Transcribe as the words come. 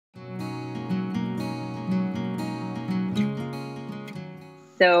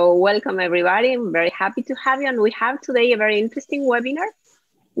So welcome everybody. I'm very happy to have you. And we have today a very interesting webinar.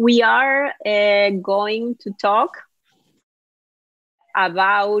 We are going to talk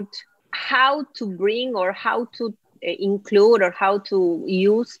about how to bring or how to include or how to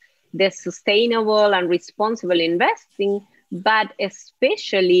use the sustainable and responsible investing, but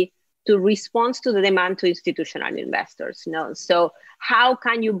especially to respond to the demand to institutional investors. So how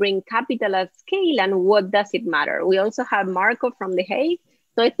can you bring capital at scale and what does it matter? We also have Marco from The Hague.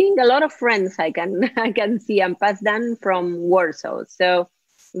 So I think a lot of friends I can see, and Pasdan from Warsaw. So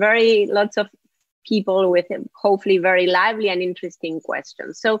lots of people with hopefully very lively and interesting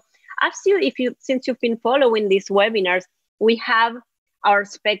questions. So since you've been following these webinars, we have our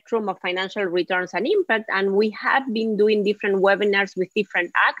spectrum of financial returns and impact, and we have been doing different webinars with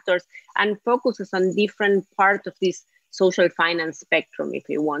different actors and focuses on different parts of this social finance spectrum, if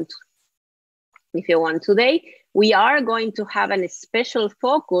you want. Today, we are going to have a special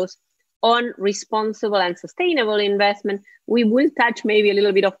focus on responsible and sustainable investment. We will touch maybe a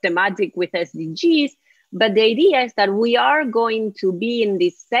little bit of thematic with SDGs, but the idea is that we are going to be in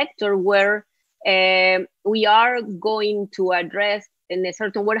this sector where we are going to address in a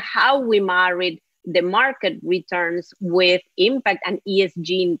certain way how we married the market returns with impact and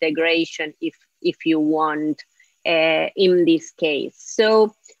ESG integration, if you want, in this case.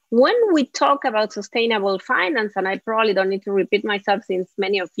 So when we talk about sustainable finance, and I probably don't need to repeat myself since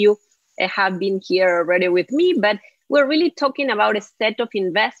many of you have been here already with me, but we're really talking about a set of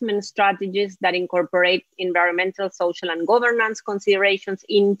investment strategies that incorporate environmental, social, and governance considerations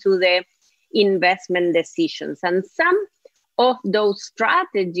into the investment decisions. And some of those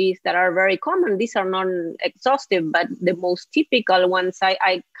strategies that are very common, these are non-exhaustive, but the most typical ones,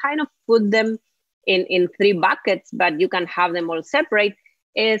 I kind of put them in three buckets, but you can have them all separate,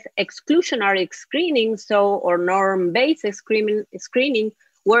 is exclusionary screening, or norm-based screening,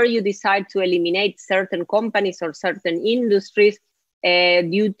 where you decide to eliminate certain companies or certain industries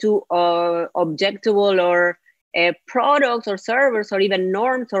due to objectable or products or servers or even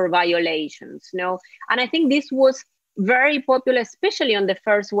norms or violations. And I think this was very popular, especially on the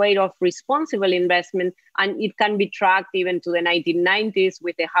first wave of responsible investment, and it can be tracked even to the 1990s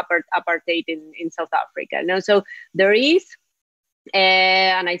with the apartheid in South Africa. So there is,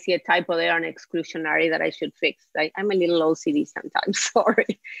 and I see a typo there on exclusionary that I should fix. I'm a little OCD sometimes,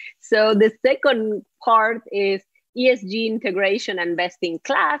 sorry. So the second part is ESG integration and best in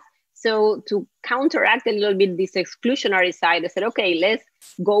class. So to counteract a little bit this exclusionary side, I said, okay, let's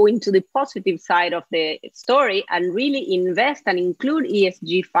go into the positive side of the story and really invest and include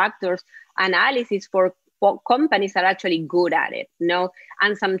ESG factors analysis for companies that are actually good at it.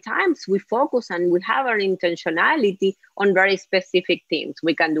 And sometimes we focus and we have our intentionality on very specific themes.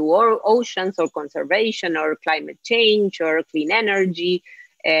 We can do oceans or conservation or climate change or clean energy.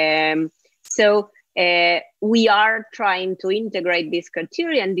 We are trying to integrate this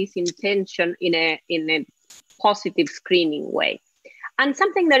criteria and this intention in a positive screening way. And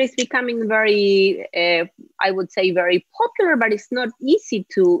something that is becoming very, I would say, very popular, but it's not easy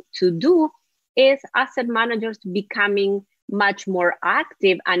to do, is asset managers becoming much more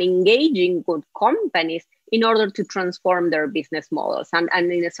active and engaging with companies in order to transform their business models and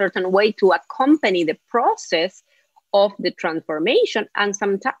in a certain way to accompany the process of the transformation, and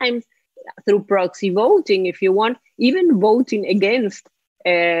sometimes through proxy voting, if you want, even voting against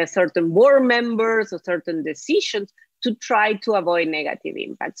certain board members or certain decisions to try to avoid negative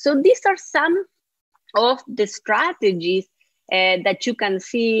impact. So these are some of the strategies that you can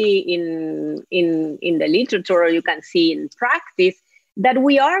see in the literature, or you can see in practice, that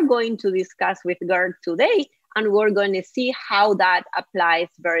we are going to discuss with Gert today, and we're going to see how that applies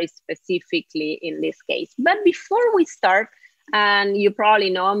very specifically in this case. But before we start, and you probably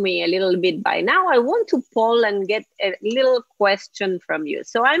know me a little bit by now, I want to poll and get a little question from you.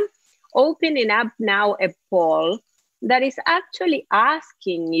 So I'm opening up now a poll that is actually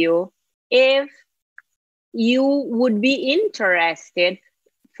asking you if you would be interested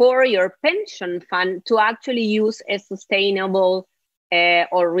for your pension fund to actually use a sustainable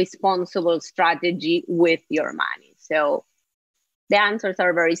or responsible strategy with your money. So the answers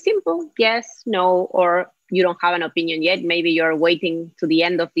are very simple: yes, no, or you don't have an opinion yet. Maybe you're waiting to the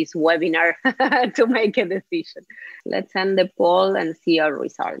end of this webinar to make a decision. Let's end the poll and see our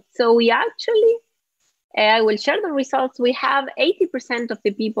results. So we actually, I will share the results. We have 80% of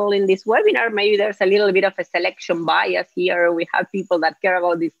the people in this webinar. Maybe there's a little bit of a selection bias here. We have people that care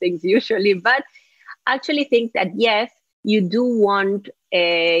about these things usually, but actually think that yes, you do want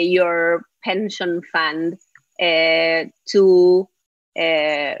your pension fund to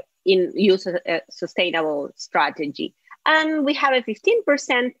use a sustainable strategy. And we have a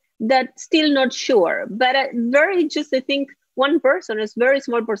 15% that's still not sure, but very just, I think one person, is very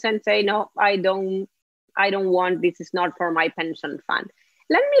small percent say, no, I don't want, this is not for my pension fund.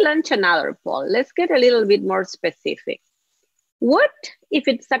 Let me launch another poll. Let's get a little bit more specific. What if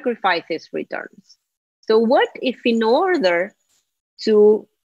it sacrifices returns? So what if in order to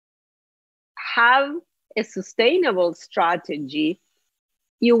have a sustainable strategy,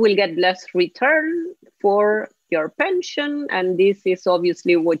 you will get less return for your pension, and this is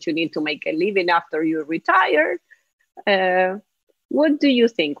obviously what you need to make a living after you retire? What do you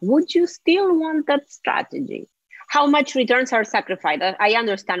think? Would you still want that strategy? How much returns are sacrificed? I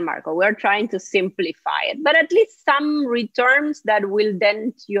understand, Marco, we're trying to simplify it, but at least some returns that will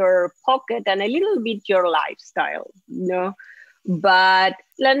dent your pocket and a little bit your lifestyle, you know? But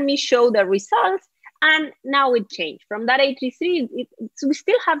let me show the results. And now it changed from that 83, so we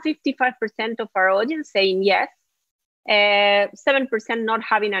still have 55% of our audience saying yes, 7% not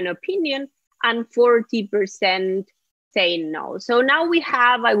having an opinion, and 40% saying no. So now we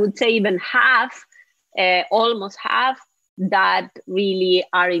have, I would say, even half, almost half, that really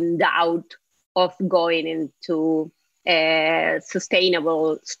are in doubt of going into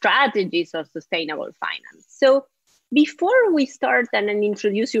sustainable strategies or sustainable finance. So before we start and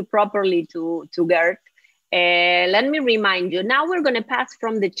introduce you properly to Gert, let me remind you, now we're going to pass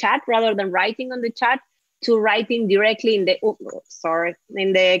from the chat, rather than writing on the chat, to writing directly in the,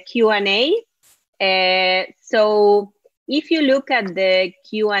 in the Q&A. So if you look at the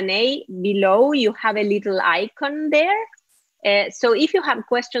Q&A below, you have a little icon there. So if you have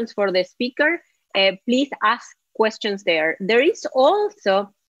questions for the speaker, please ask questions there. There is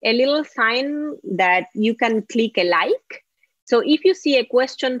also a little sign that you can click a like. So if you see a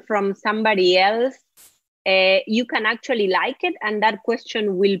question from somebody else, you can actually like it, and that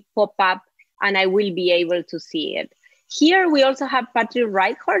question will pop up and I will be able to see it. Here we also have Patrick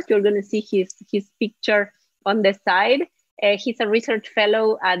Reichhardt. You're going to see his picture on the side. He's a research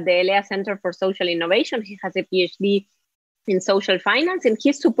fellow at the ELEA Center for Social Innovation. He has a PhD in social finance, and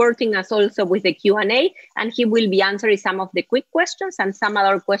he's supporting us also with the Q&A, and he will be answering some of the quick questions, and some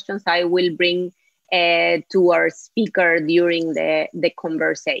other questions I will bring to our speaker during the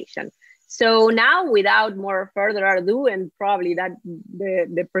conversation. So now, without more further ado, and probably that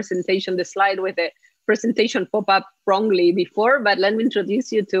the presentation, the slide with the presentation pop up wrongly before, but let me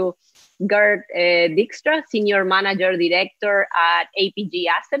introduce you to Gert Dijkstra, Senior Manager Director at APG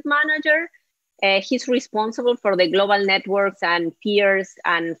Asset Manager. He's responsible for the global networks and peers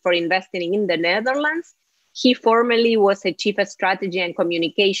and for investing in the Netherlands. He formerly was a Chief of Strategy and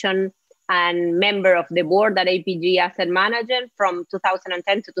Communication and member of the board at APG Asset Management from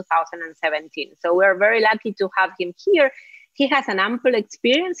 2010 to 2017. So we're very lucky to have him here. He has an ample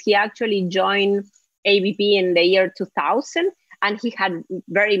experience. He actually joined ABP in the year 2000, and he had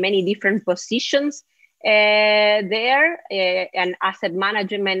very many different positions there, and asset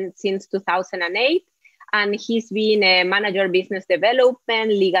management since 2008. And he's been a manager business development,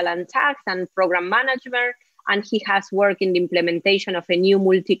 legal and tax, and program management. And he has worked in the implementation of a new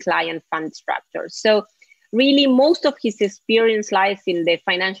multi-client fund structure. So really most of his experience lies in the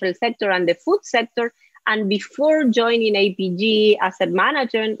financial sector and the food sector. And before joining APG Asset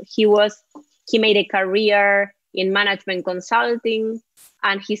Management, he made a career in management consulting,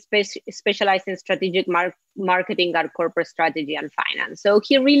 and he specialized in strategic marketing and corporate strategy and finance. So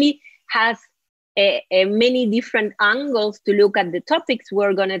he really has many different angles to look at the topics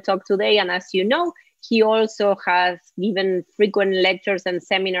we're going to talk today. And as you know, he also has given frequent lectures and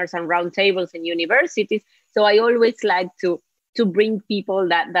seminars and roundtables in universities. So I always like to bring people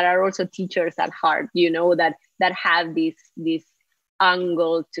that are also teachers at heart, you know, that have this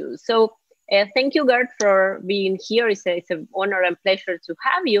angle too. So thank you, Gert, for being here. It's an honor and pleasure to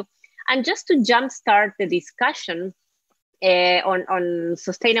have you. And just to jumpstart the discussion on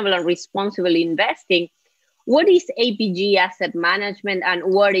sustainable and responsible investing, what is APG Asset Management, and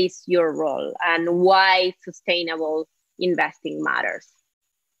what is your role, and why sustainable investing matters?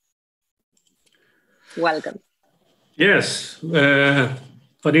 Welcome. Yes,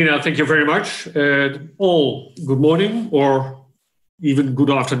 Vanina, thank you very much. All good morning, or even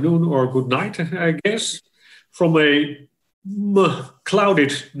good afternoon, or good night, I guess, from a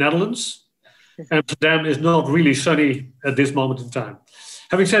clouded Netherlands. Amsterdam is not really sunny at this moment in time.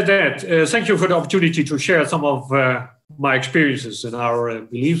 Having said that, thank you for the opportunity to share some of my experiences and our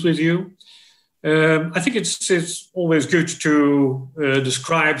beliefs with you. I think it's always good to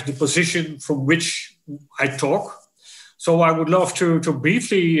describe the position from which I talk. So I would love to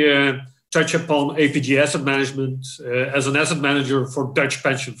briefly touch upon APG Asset Management as an asset manager for Dutch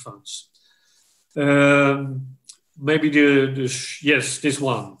pension funds. maybe yes, this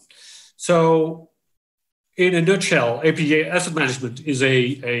one. So in a nutshell, APG Asset Management is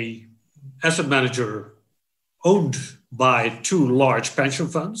a asset manager owned by two large pension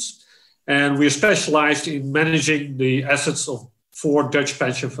funds. And we're specialized in managing the assets of 4 Dutch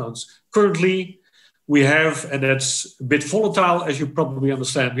pension funds. Currently, we have, and that's a bit volatile, as you probably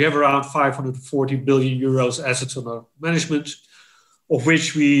understand, we have around 540 billion euros assets under management, of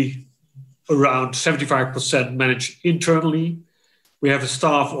which we around 75% manage internally. We have a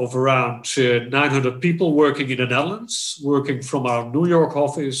staff of around 900 people working in the Netherlands, working from our New York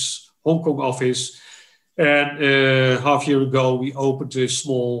office, Hong Kong office. And half year ago, we opened a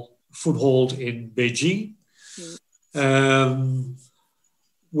small foothold in Beijing.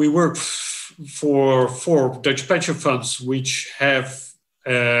 We work for 4 Dutch pension funds, which have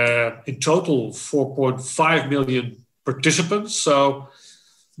in total 4.5 million participants. So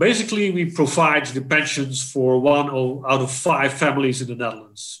basically, we provide the pensions for 1 out of 5 families in the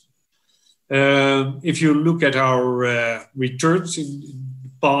Netherlands. If you look at our returns in the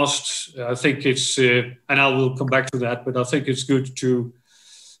past, I think it's, and I will come back to that, but I think it's good to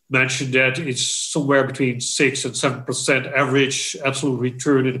mention that it's somewhere between 6 and 7% average absolute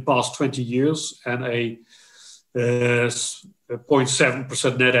return in the past 20 years and a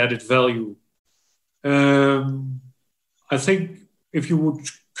 0.7% net added value. I think if you would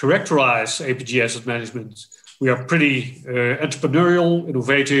characterize APG Asset Management, we are pretty entrepreneurial,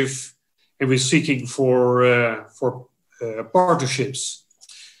 innovative, and we're seeking for partnerships.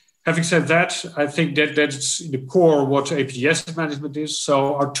 Having said that, I think that that's in the core what APG Asset Management is.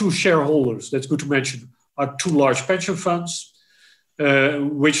 So our 2 shareholders, that's good to mention, are 2 large pension funds,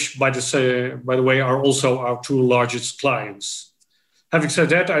 which by the way are also our 2 largest clients. Having said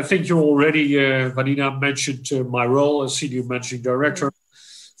that, I think you already, Vanina, mentioned my role as Senior Managing Director,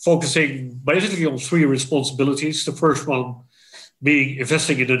 focusing basically on 3 responsibilities. The first one being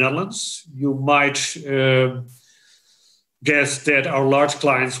investing in the Netherlands. You might guess that our large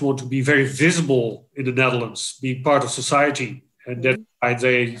clients want to be very visible in the Netherlands, being part of society. And that's why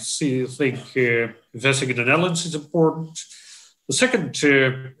they think investing in the Netherlands is important. The second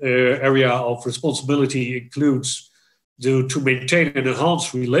area of responsibility includes to maintain and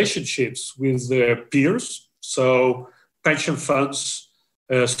enhance relationships with peers. So pension funds,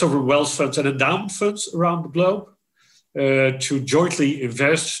 sovereign wealth funds and endowment funds around the globe. To jointly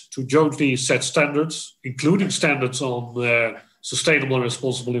invest, to jointly set standards, including standards on sustainable and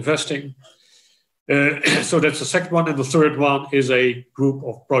responsible investing. So that's the second one. And the third one is a group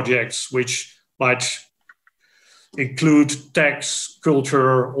of projects which might include tax,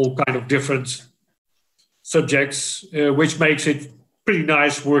 culture, all kind of different subjects, which makes it pretty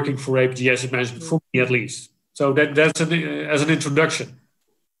nice working for APG Asset Management, for me at least. So that's as an introduction.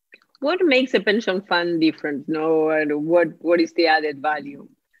 What makes a pension fund different? And what is the added value?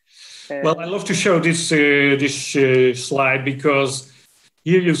 Well, I love to show this slide because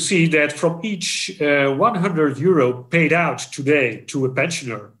here you see that from each 100 euro paid out today to a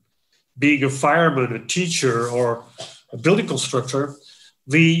pensioner, being a fireman, a teacher, or a building constructor,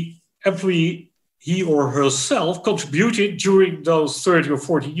 the employee, he or herself, contributed during those 30 or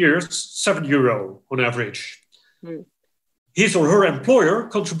 40 years 7 euro on average. His or her employer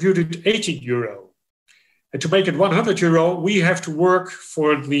contributed 18 euro. And to make it 100 euro, we have to work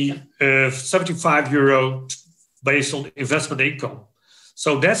for the 75 euro based on investment income.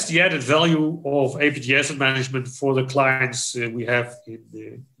 So that's the added value of APG Asset Management for the clients we have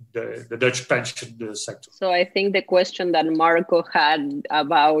in the Dutch pension sector. So I think the question that Marco had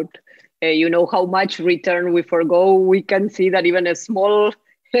about, how much return we forgo, we can see that even a small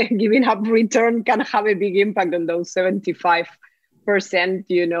giving up return can have a big impact on those 75%,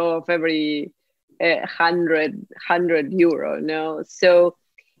 of every 100 euro. No, so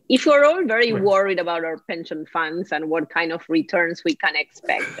if we're all very worried about our pension funds and what kind of returns we can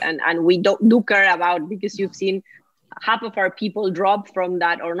expect, and we do care about, because you've seen half of our people drop from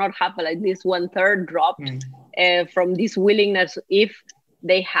that, or not half, but at least 1/3 dropped from this willingness if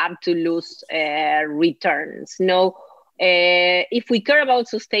they have to lose returns. No. If we care about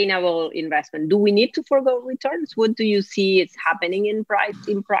sustainable investment, do we need to forgo returns? What do you see is happening in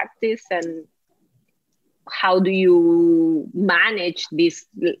practice, and how do you manage these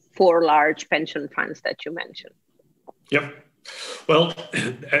 4 large pension funds that you mentioned? Yep. Well,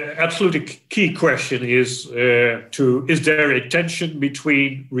 absolutely key question is there a tension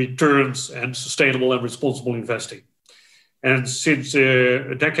between returns and sustainable and responsible investing? And since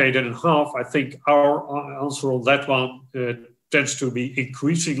a decade and a half, I think our answer on that one tends to be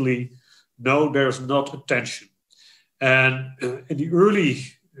increasingly, no, there's not a tension. And in the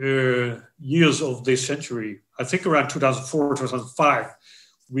early years of this century, I think around 2004, 2005,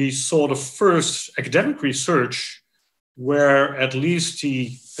 we saw the first academic research where at least the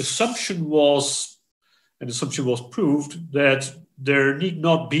assumption was proved, that there need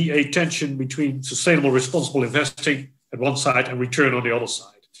not be a tension between sustainable, responsible investing at one side and return on the other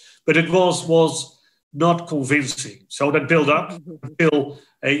side. But it was not convincing. So that built up until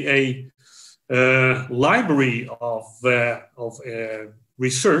a library of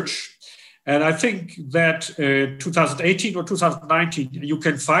research. And I think that 2018 or 2019, you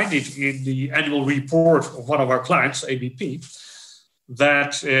can find it in the annual report of one of our clients, ABP,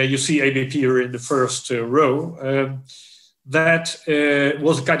 that you see ABP here in the first row. That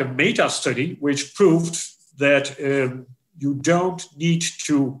was a kind of meta study which proved that you don't need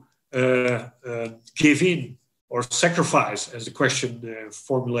to give in or sacrifice, as the question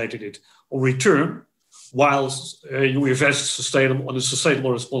formulated it, or return, whilst you invest in a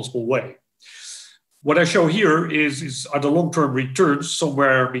sustainable, responsible way. What I show here are the long-term returns,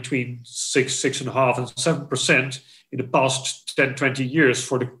 somewhere between 6.5%, and 7% in the past 10, 20 years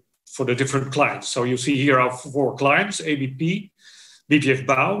for the different clients. So you see here our 4 clients: ABP, BPF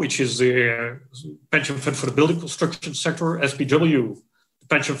Bouw, which is the pension fund for the building construction sector, SPW, the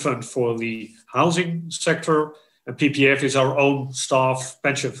pension fund for the housing sector, and PPF is our own staff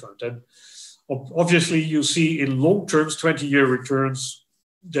pension fund. And obviously you see in long terms, 20-year returns,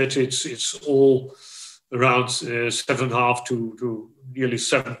 that it's all around 7.5% to nearly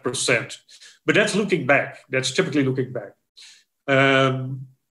 7%. But that's looking back. That's typically looking back.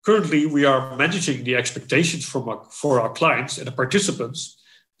 Currently, we are managing the expectations for our clients and the participants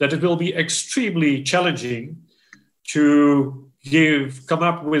that it will be extremely challenging to come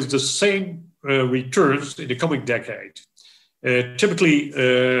up with the same returns in the coming decade. Typically,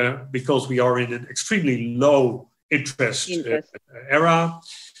 because we are in an extremely low interest era.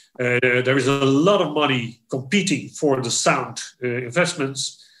 There is a lot of money competing for the sound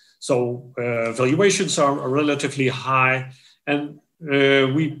investments. So valuations are relatively high. And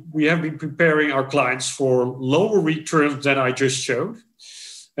we have been preparing our clients for lower returns than I just showed.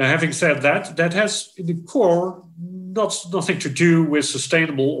 Having said that, that has in the core nothing to do with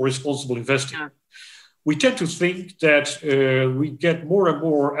sustainable or responsible investing. Yeah. We tend to think that we get more and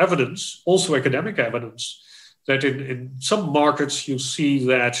more evidence, also academic evidence, that in some markets you see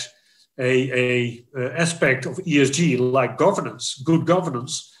that a aspect of ESG, like governance, good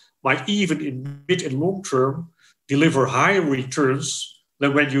governance, might even in mid and long term deliver higher returns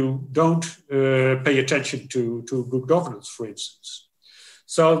than when you don't pay attention to good governance, for instance.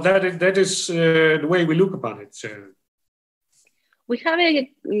 So that is the way we look upon it. We have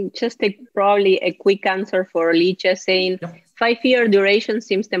probably a quick answer for Licia saying, 5-year duration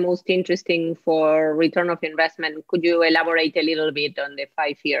seems the most interesting for return of investment. Could you elaborate a little bit on the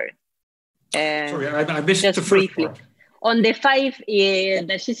 5-year? Sorry, I missed just the first part. On the 5-year,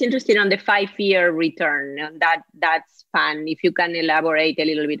 that she's interested on the 5-year return. And that's fun. If you can elaborate a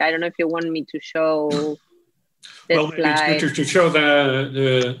little bit. I don't know if you want me to show the slide. Maybe it's good to show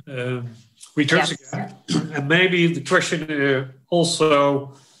the returns again. And maybe the question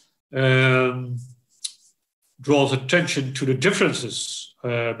also draws attention to the differences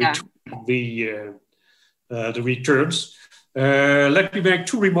between the returns. Let me make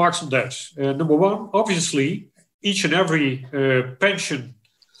 2 remarks on that. Number one, obviously, each and every pension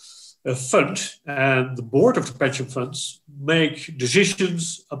fund and the board of the pension funds make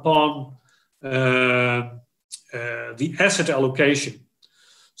decisions upon the asset allocation.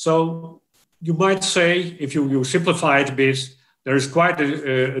 So you might say, if you simplify it a bit, there is quite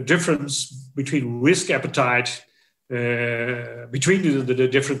a difference between risk appetite between the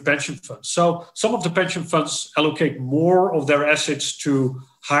different pension funds. So some of the pension funds allocate more of their assets to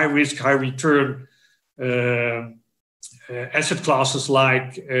high risk, high return asset classes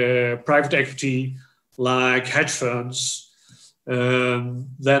like private equity, like hedge funds,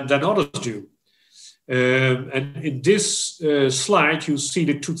 than others do. And in this slide, you see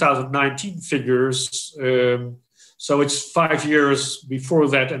the 2019 figures. So it's 5 years before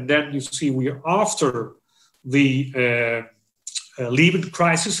that. And then you see we are after the Lehman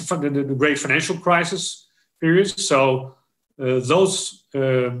crisis, the great financial crisis period. So those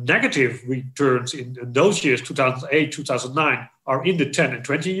negative returns in those years, 2008, 2009, are in the 10 and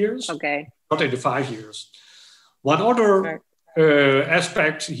 20 years, not in the 5 years. One other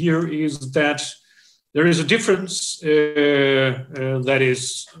aspect here is that there is a difference that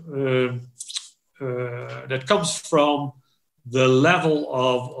comes from the level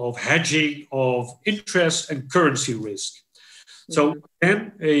of hedging of interest and currency risk. So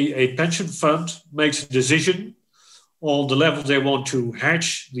then a pension fund makes a decision on the level they want to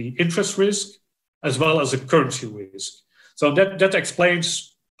hedge the interest risk as well as the currency risk. So that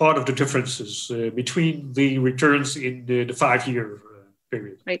explains part of the differences between the returns in the 5-year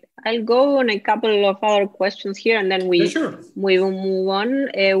period. Right. I'll go on a couple of other questions here, and then we will move on.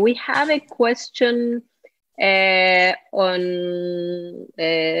 We have a question on,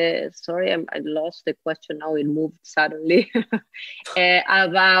 sorry, I lost the question now, it moved suddenly,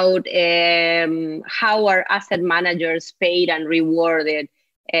 about how are asset managers paid and rewarded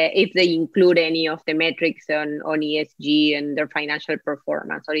if they include any of the metrics on ESG and their financial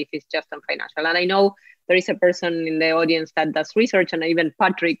performance, or if it's just on financial. And I know there is a person in the audience that does research, and even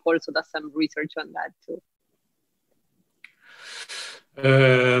Patrick also does some research on that too.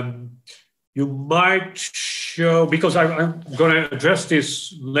 You might show, because I'm going to address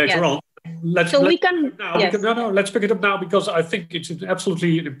this later on. Let's pick it up now, because I think it's an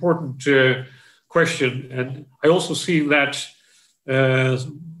absolutely important question. And I also see that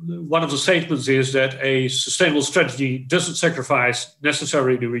one of the statements is that a sustainable strategy doesn't sacrifice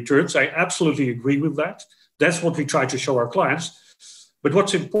necessarily the returns. I absolutely agree with that. That's what we try to show our clients. But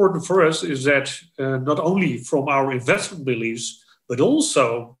what's important for us is that not only from our investment beliefs, but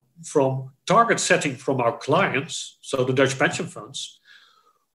also from target setting from our clients, so the Dutch pension funds,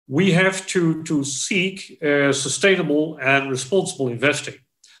 we have to seek sustainable and responsible investing.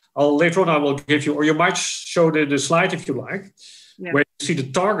 Later on, I will give you, or you might show the slide if you like, where you see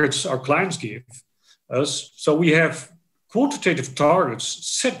the targets our clients give us. So we have quantitative targets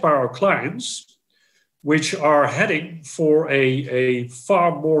set by our clients, which are heading for a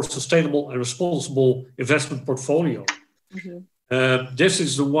far more sustainable and responsible investment portfolio. Mm-hmm. This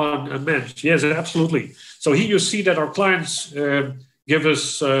is the one I meant. Yes, absolutely. So here you see that our clients give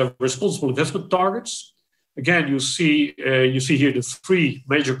us responsible investment targets. Again, you see here the 3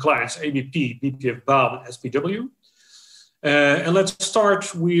 major clients: ABP, BPF, BAM, and SPW. And let's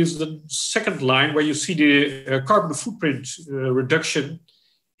start with the second line, where you see the carbon footprint reduction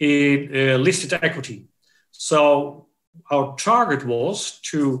in listed equity. So our target was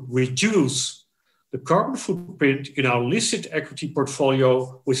to reduce the carbon footprint in our listed equity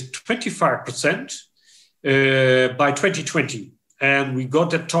portfolio with 25% by 2020. And we got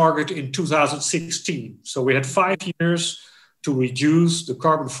that target in 2016. So we had 5 years to reduce the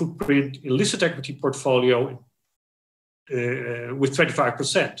carbon footprint in listed equity portfolio with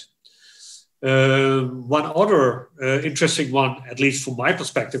 25%. One other interesting one, at least from my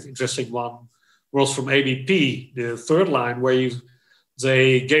perspective, interesting one, was from ABP, the third line, where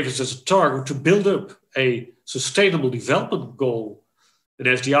they gave us as a target to build up a sustainable development goal, an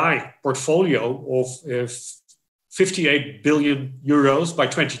SDI portfolio of 58 billion euros by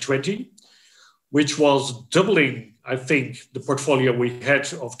 2020, which was doubling, I think, the portfolio we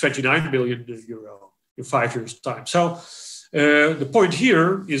had of 29 billion euro in 5 years' time. So the point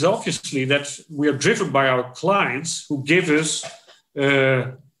here is obviously that we are driven by our clients who give us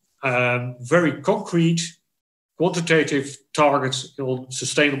very concrete, quantitative targets on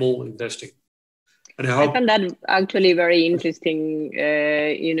sustainable investing. And I find that actually very interesting,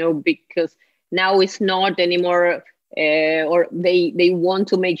 because now it's not anymore, or they want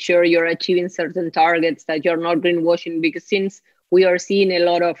to make sure you're achieving certain targets, that you're not greenwashing, because since we are seeing a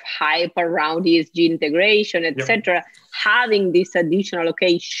lot of hype around ESG integration, etc., having this additional,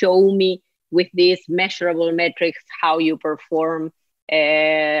 show me with these measurable metrics how you perform,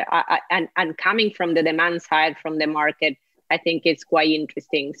 and coming from the demand side, from the market, I think it's quite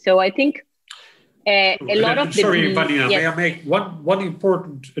interesting. So I think a lot of the... Sorry, Vanina, may I make one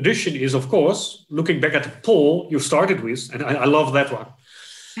important addition is, of course, looking back at the poll you started with, and I love that one.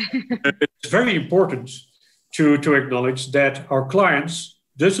 It's very important to acknowledge that our clients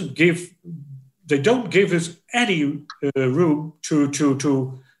don't give us any room to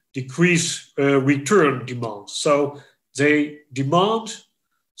decrease return demands. So they demand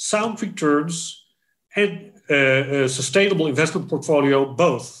sound returns and a sustainable investment portfolio,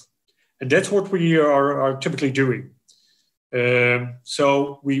 both. And that's what we are typically doing.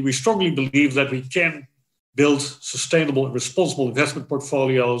 So we strongly believe that we can build sustainable and responsible investment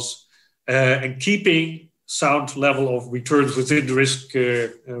portfolios and keeping sound level of returns within the risk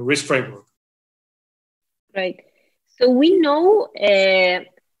framework. Right. So we know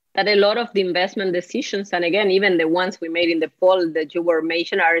that a lot of the investment decisions, and again, even the ones we made in the poll that you were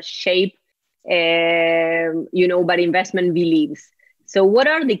mentioning, are shaped, by investment beliefs. So what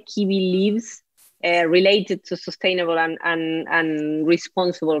are the key beliefs related to sustainable and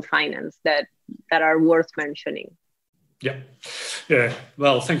responsible finance that are worth mentioning? Yeah.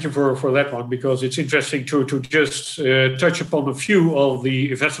 Well, thank you for that one, because it's interesting to just touch upon a few of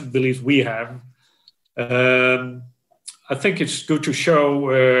the investment beliefs we have. I think it's good to show,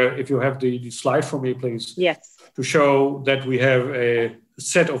 if you have the slide for me, please. Yes. To show that we have a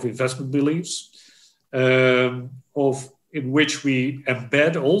set of investment beliefs in which we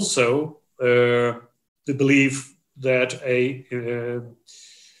embed also the belief that a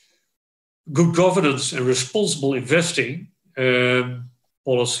good governance and responsible investing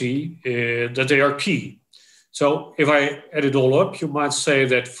policy, that they are key. So if I add it all up, you might say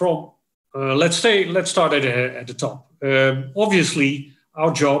that from, let's start at the top. Obviously,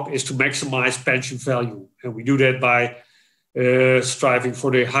 our job is to maximize pension value. And we do that by striving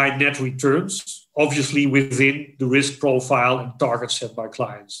for the high net returns, obviously within the risk profile and targets set by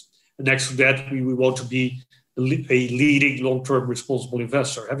clients. And next to that, we want to be a leading long-term responsible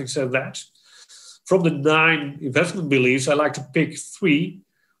investor. Having said that, from the 9 investment beliefs, I like to pick 3,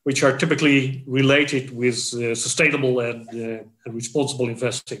 which are typically related with sustainable and responsible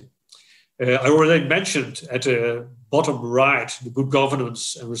investing. I already mentioned at the bottom right the good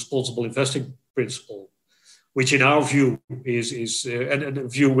governance and responsible investing principle, which in our view is and a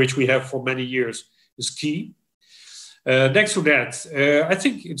view which we have for many years is key. Next to that, I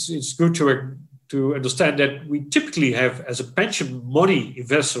think it's good to understand that we typically have, as a pension money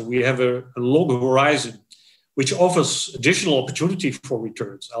investor, we have a long horizon, which offers additional opportunity for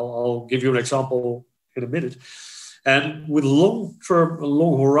returns. I'll give you an example in a minute. And with long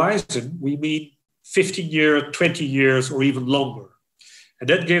horizon, we mean 15 years, 20 years, or even longer. And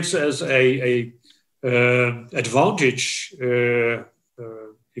that gives us a advantage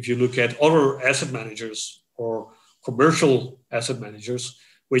if you look at other asset managers or commercial asset managers,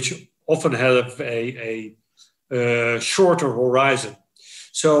 which often have a shorter horizon.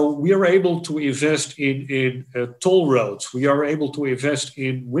 So we are able to invest in toll roads. We are able to invest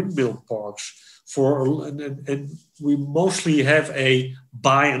in windmill parks. And we mostly have a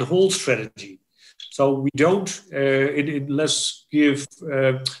buy and hold strategy. So we don't, let's give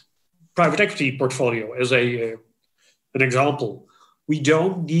private equity portfolio as an example. We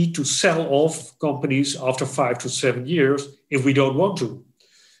don't need to sell off companies after 5 to 7 years if we don't want to.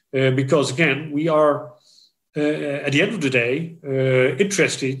 Because again, we are, at the end of the day,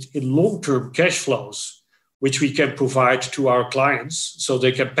 interested in long-term cash flows, which we can provide to our clients so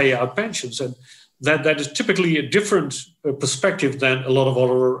they can pay out pensions. And that is typically a different perspective than a lot of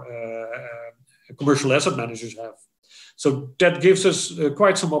other commercial asset managers have. So that gives us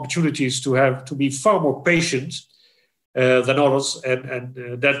quite some opportunities to be far more patient than others, and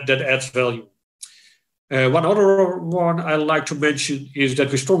that adds value. One other one I like to mention is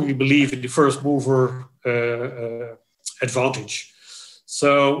that we strongly believe in the first mover advantage.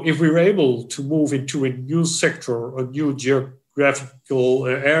 So if we're able to move into a new sector, a new geographical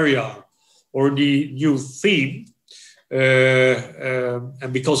area, or the new theme,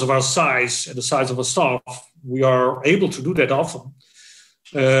 and because of our size and the size of our staff, we are able to do that often.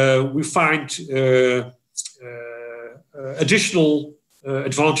 We find additional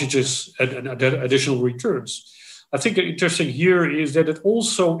advantages and additional returns. I think interesting here is that it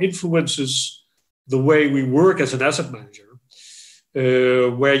also influences the way we work as an asset manager,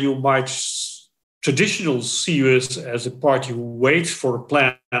 where you might traditionally see us as a party who waits for a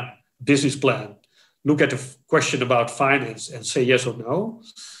plan, business plan, look at the question about finance and say yes or no.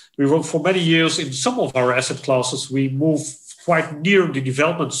 We wrote for many years in some of our asset classes, we move quite near the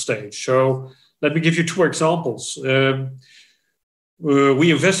development stage. So let me give you 2 examples.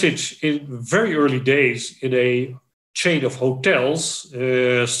 We invested in very early days in a chain of hotels,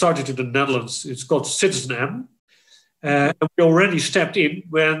 started in the Netherlands. It's called Citizen M. And we already stepped in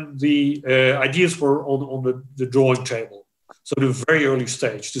when the ideas were on the drawing table. So the very early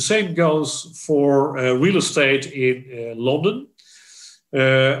stage. The same goes for real estate in London.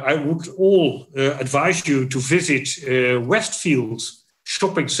 I would all advise you to visit Westfield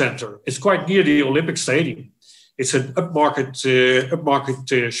Shopping Centre. It's quite near the Olympic Stadium. It's an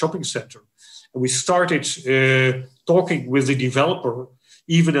upmarket shopping center. And we started talking with the developer.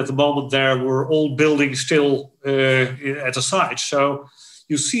 Even at the moment, there were all buildings still at the site. So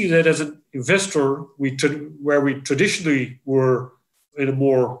you see that as an investor, where we traditionally were in a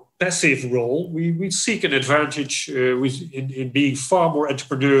more passive role, we seek an advantage in being far more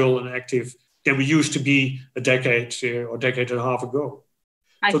entrepreneurial and active than we used to be a decade or decade and a half ago.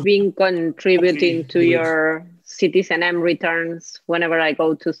 I've been contributing to your Citizen M returns whenever I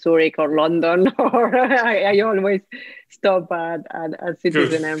go to Zurich or London, or I always stop at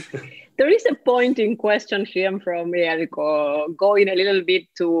Citizen M. There is a point in question here from Elko, going a little bit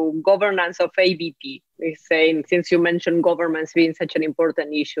to governance of ABP. He's saying, since you mentioned governance being such an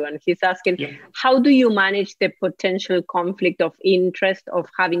important issue, and he's asking, how do you manage the potential conflict of interest of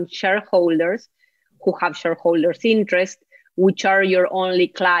having shareholders who have shareholders' interest, which are your only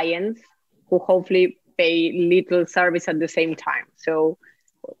clients who hopefully pay little service at the same time. So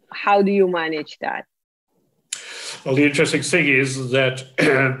how do you manage that? Well, the interesting thing is that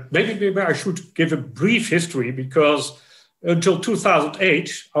maybe I should give a brief history, because until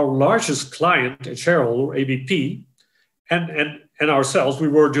 2008, our largest client and shareholder, ABP, and ourselves, we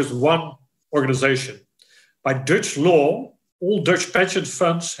were just one organization. By Dutch law, all Dutch pension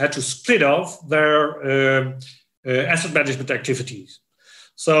funds had to split off their asset management activities.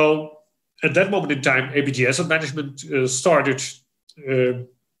 So at that moment in time, APG Asset Management started,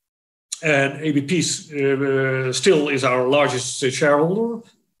 and ABP still is our largest shareholder.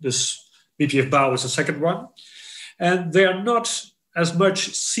 This BPF Bouw is the second one. And they are not as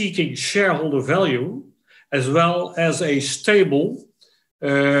much seeking shareholder value as well as a stable,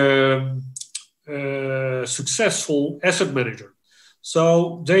 successful asset manager.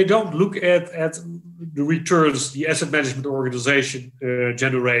 So they don't look at the returns the asset management organization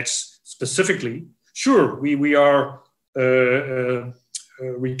generates specifically. Sure, we are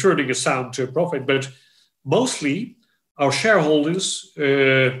returning a sound profit, but mostly our shareholders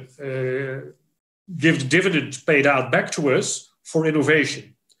give the dividend paid out back to us for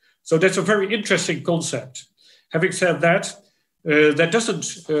innovation. So that's a very interesting concept. Having said that, that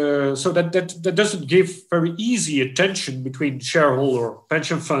doesn't give very easy attention between shareholder,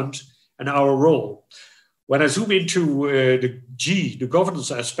 pension fund, and our role. When I zoom into the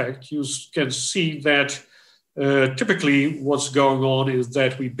governance aspect, you can see that typically what's going on is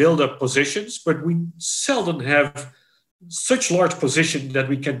that we build up positions, but we seldom have such large position that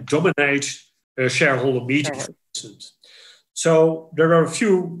we can dominate shareholder meetings, for instance. So there are a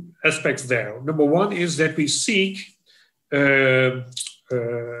few aspects there. Number one is that we seek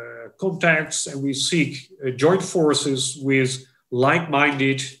contacts, and we seek joint forces with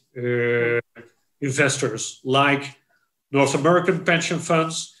like-minded investors, like North American pension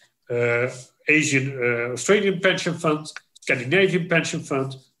funds, Asian, Australian pension funds, Scandinavian pension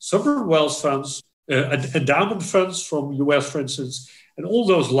funds, sovereign wealth funds, endowment funds from US, for instance, and all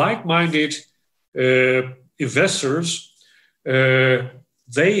those like-minded investors,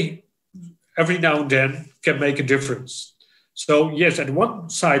 they every now and then can make a difference. So yes, at one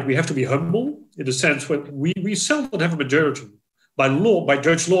side we have to be humble in the sense when we seldom have a majority. By law, by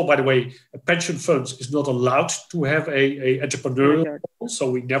Dutch law, by the way, a pension fund is not allowed to have a entrepreneurial role, so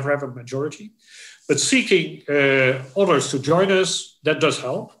we never have a majority. But seeking others to join us, that does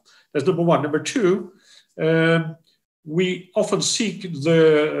help. That's number one. Number two, we often seek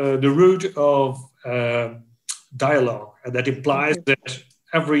the route of dialogue, and that implies that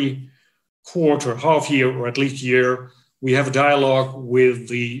every quarter, half year, or at least year, we have a dialogue with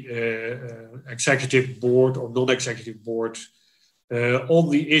the executive board or non-executive board on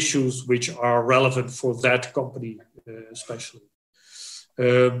the issues which are relevant for that company, especially.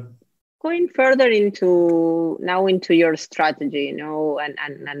 Going further into your strategy,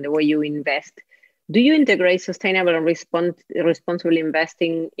 and the way you invest, do you integrate sustainable and responsible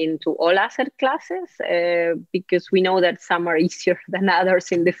investing into all asset classes? Because we know that some are easier than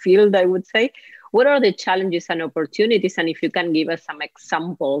others in the field, I would say. What are the challenges and opportunities? And if you can give us some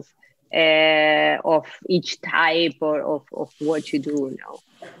examples of each type or of what you do now.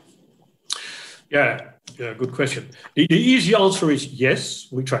 Yeah, good question. The easy answer is yes,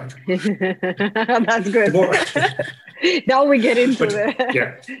 we try to. That's good. Now we get into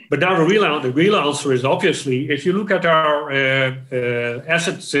But now the real answer is obviously, if you look at our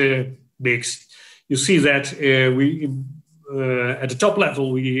assets mix, you see that we at the top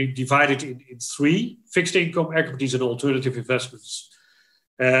level we divide it in three: fixed income, equities, and alternative investments.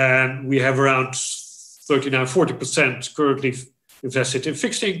 And we have around 39-40% currently invested in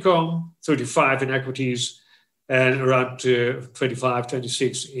fixed income, 35% in equities, and around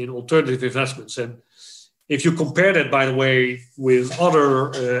 25-26% in alternative investments. And if you compare that, by the way, with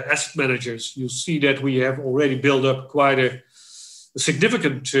other asset managers, you see that we have already built up quite a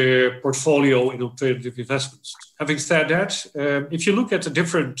significant portfolio in alternative investments. Having said that, if you look at the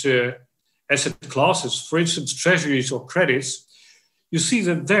different asset classes, for instance, treasuries or credits, you see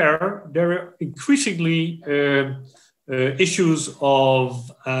that there are increasingly issues of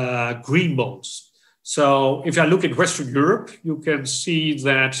green bonds. So if I look at Western Europe, you can see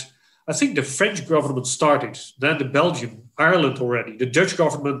that I think the French government started, then the Belgian, Ireland already. The Dutch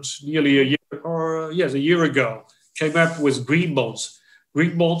government nearly a year ago came up with green bonds.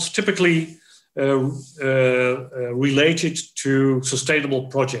 Green bonds typically related to sustainable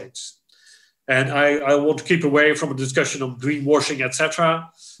projects. And I want to keep away from a discussion on greenwashing, etc.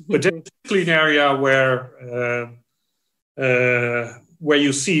 But that's an area where where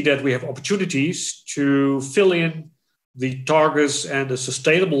you see that we have opportunities to fill in the targets and the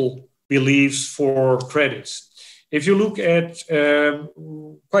sustainable beliefs for credits. If you look at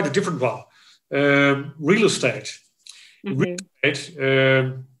quite a different one, real estate. Real estate,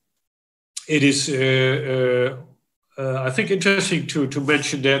 it is, I think, interesting to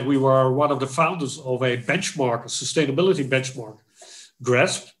mention that we were one of the founders of a benchmark, a sustainability benchmark,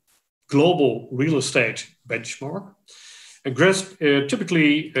 GRESB, Global Real Estate Benchmark. And GRESB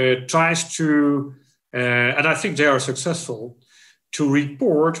typically tries to, and I think they are successful, to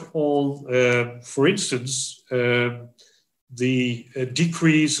report on, for instance, the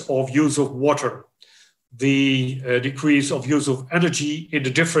decrease of use of water, the decrease of use of energy in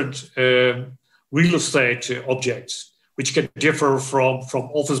the different real estate objects, which can differ from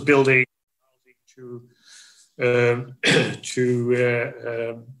office building to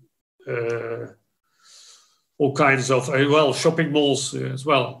all kinds of, shopping malls as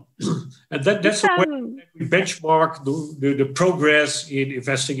well. And that's a way we benchmark the progress in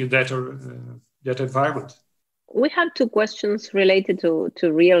investing in that environment. We have two questions related to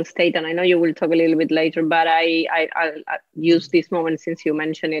real estate, and I know you will talk a little bit later, but I'll use this moment since you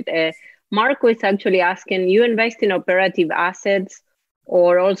mentioned it. Marco is actually asking, you invest in operative assets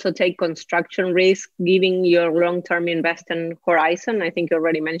or also take construction risk, giving your long-term investment horizon? I think you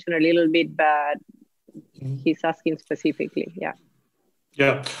already mentioned a little bit, but he's asking specifically, yeah.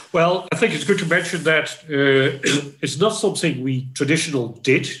 Yeah, well, I think it's good to mention that it's not something we traditionally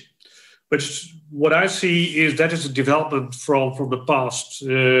did, but what I see is that is a development from the past,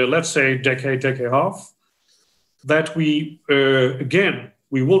 let's say decade and a half, that we, again,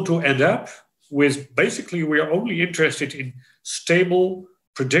 we want to end up with, basically, we are only interested in stable,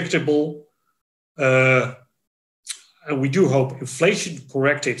 predictable, and we do hope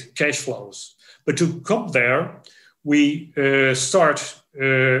inflation-corrected cash flows. But to come there, we start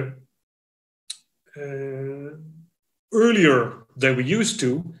earlier than we used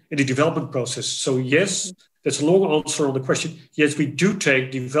to in the development process. So yes, that's a long answer on the question. Yes, we do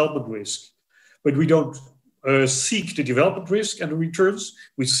take development risk, but we don't seek the development risk and the returns.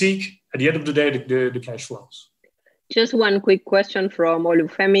 We seek, at the end of the day, the cash flows. Just one quick question from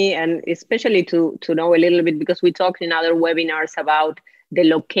Olufemi, and especially to know a little bit, because we talked in other webinars about the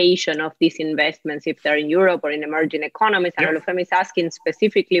location of these investments, if they're in Europe or in emerging economies. And Olufemi is asking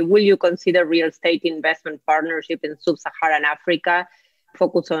specifically, will you consider real estate investment partnership in sub-Saharan Africa,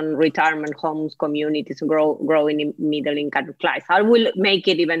 focus on retirement homes, communities, growing in middle income class? I will make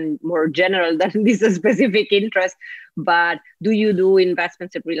it even more general than this specific interest, but do you do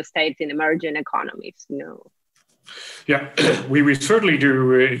investments in real estate in emerging economies? No. Yeah, we certainly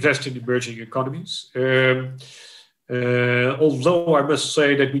do invest in emerging economies. Although I must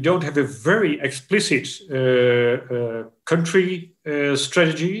say that we don't have a very explicit country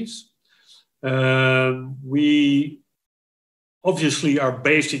strategies. We obviously are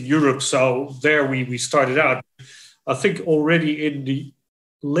based in Europe, so there we started out. I think already in the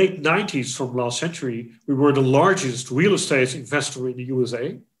late 90s from last century, we were the largest real estate investor in the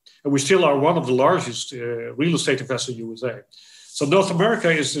USA, and we still are one of the largest real estate investors in the USA. So North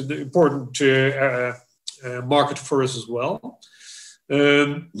America is an important market for us as well.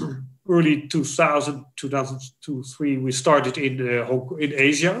 Early 2000, 2003, we started in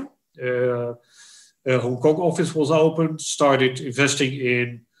Asia. Hong Kong office was opened, started investing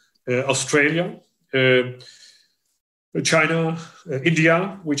in Australia, China,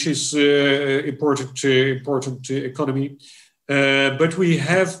 India, which is important economy. But we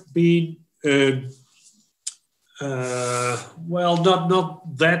have been,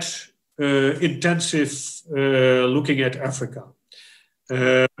 not that intensive looking at Africa.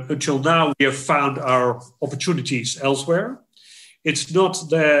 Until now, we have found our opportunities elsewhere. It's not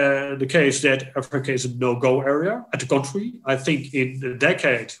the case that Africa is a no-go area. At the contrary, I think in a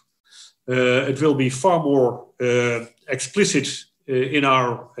decade, it will be far more explicit in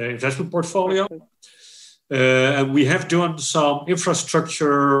our investment portfolio. And we have done some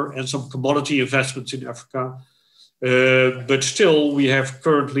infrastructure and some commodity investments in Africa. But still, we have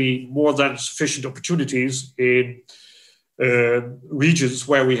currently more than sufficient opportunities in regions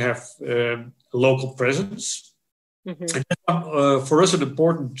where we have local presence. Mm-hmm. And that's for us an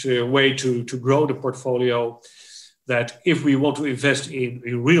important way to grow the portfolio, that if we want to invest in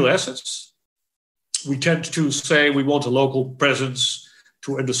real assets, we tend to say we want a local presence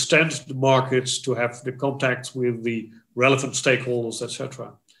to understand the markets, to have the contacts with the relevant stakeholders,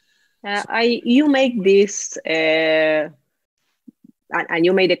 etc. You make this, and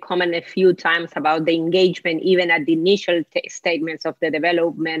you made a comment a few times about the engagement, even at the initial statements of the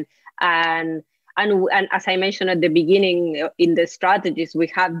development. And And as I mentioned at the beginning, in the strategies, we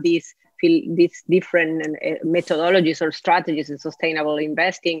have these different methodologies or strategies in sustainable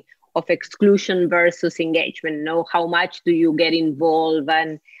investing of exclusion versus engagement. Know how much do you get involved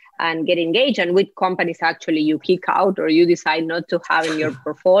and get engaged, and which companies actually you kick out or you decide not to have in your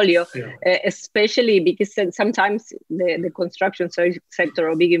portfolio, especially because sometimes the construction sector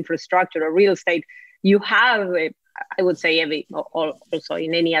or big infrastructure or real estate, you have, I would say, also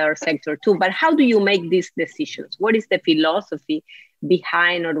in any other sector too. But how do you make these decisions? What is the philosophy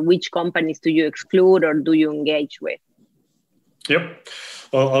behind, or which companies do you exclude or do you engage with? Yep.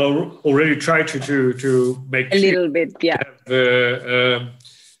 Well, I'll already try to make a little bit,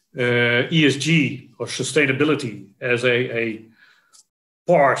 ESG or sustainability as a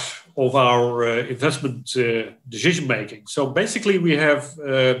part of our investment decision making. So basically, we have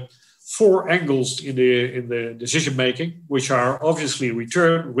 4 angles in the decision making, which are obviously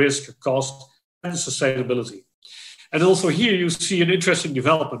return, risk, cost, and sustainability. And also here you see an interesting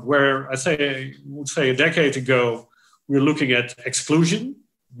development where I would say a decade ago we're looking at exclusion,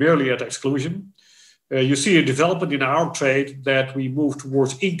 merely at exclusion. You see a development in our trade that we move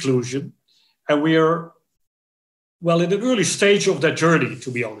towards inclusion, and we are, well, in an early stage of that journey,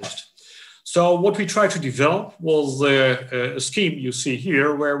 to be honest. So what we tried to develop was a scheme you see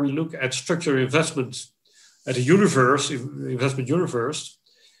here, where we look at structured investment at a investment universe,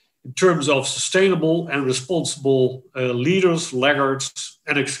 in terms of sustainable and responsible leaders, laggards,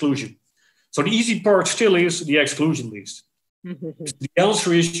 and exclusion. So the easy part still is the exclusion list. The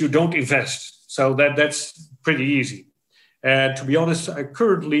answer is you don't invest. So that's pretty easy. And to be honest,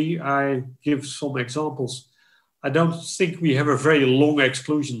 currently I give some examples. I don't think we have a very long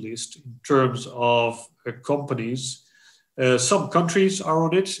exclusion list in terms of companies. Some countries are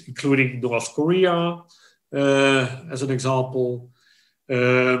on it, including North Korea, as an example.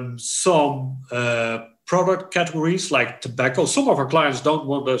 Some product categories like tobacco. Some of our clients don't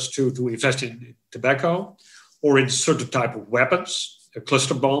want us to invest in tobacco or in certain type of weapons,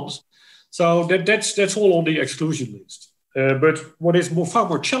 cluster bombs. So that's all on the exclusion list. But what is far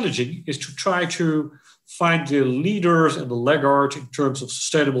more challenging is to try to find the leaders and the laggards in terms of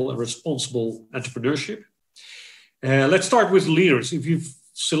sustainable and responsible entrepreneurship. Let's start with the leaders. If you've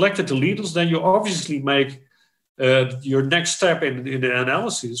selected the leaders, then you obviously make your next step in the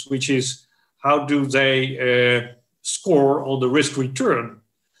analysis, which is how do they score on the risk return?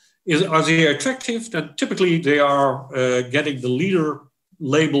 Are they attractive? Then typically they are getting the leader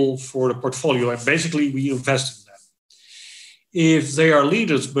label for the portfolio, and basically we invest in them. If they are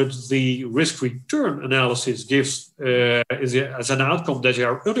leaders, but the risk return analysis gives as an outcome that they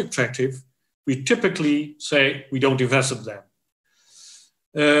are unattractive, we typically say we don't invest in them.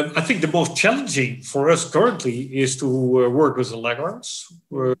 I think the most challenging for us currently is to work with the laggards.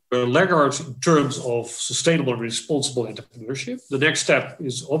 Laggards in terms of sustainable and responsible entrepreneurship. The next step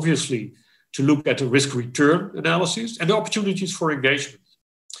is obviously to look at the risk return analysis and the opportunities for engagement.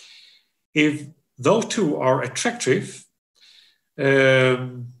 If those two are attractive,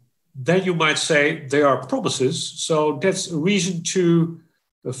 then you might say they are promises. So that's a reason to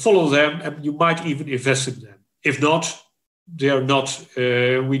follow them, and you might even invest in them. If not, they are not,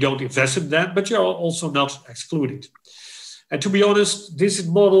 we don't invest in them, but you are also not excluded. And to be honest, this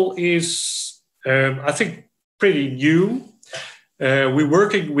model is, I think, pretty new. We're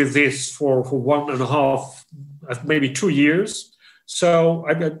working with this for 1.5, maybe 2 years. So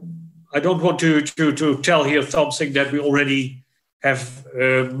I don't want to tell here something that we already have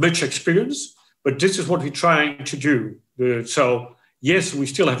much experience, but this is what we're trying to do. So yes, we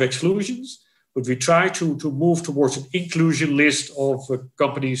still have exclusions, but we try to move towards an inclusion list of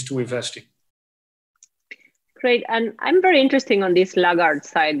companies to invest in. Great. And I'm very interested on this laggard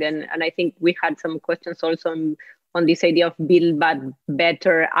side. And I think we had some questions also on this idea of build back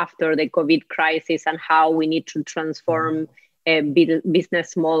better after the COVID crisis and how we need to transform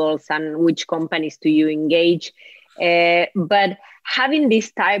business models and which companies do you engage. But having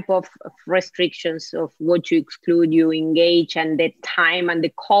this type of restrictions of what you exclude, you engage, and the time and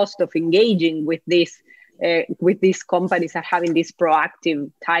the cost of engaging with these companies and having this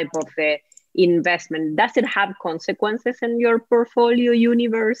proactive type of investment, does it have consequences in your portfolio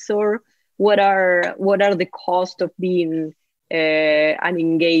universe, or what are the costs of being an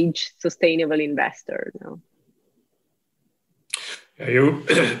engaged, sustainable investor? No? Yeah, you're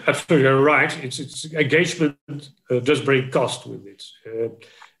absolutely right. It's engagement does bring cost with it,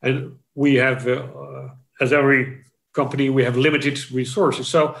 and we have, as every company, we have limited resources.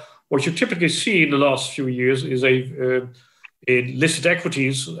 So what you typically see in the last few years is in listed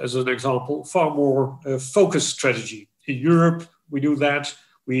equities, as an example, far more focused strategy. In Europe, we do that.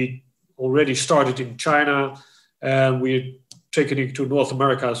 We already started in China, and we're taking it to North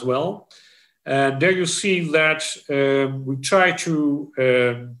America as well. And there you see that we try to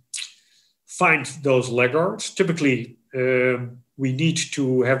find those laggards. Typically, we need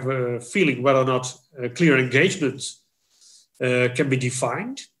to have a feeling whether or not clear engagements can be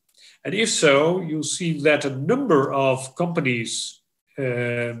defined. And if so, you see that a number of companies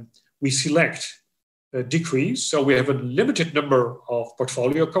we select decrease. So we have a limited number of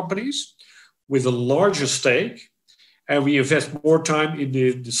portfolio companies with a larger stake, and we invest more time in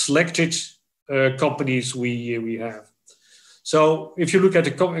the selected companies we have. So if you look at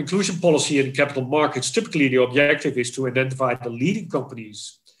the inclusion policy in capital markets, typically the objective is to identify the leading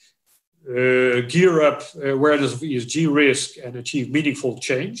companies, gear up awareness of ESG risk, and achieve meaningful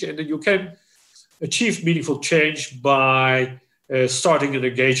change. And then you can achieve meaningful change by starting an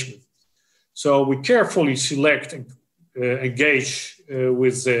engagement. So we carefully select and engage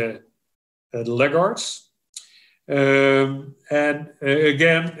with the laggards. And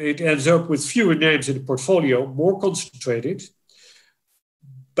again, it ends up with fewer names in the portfolio, more concentrated.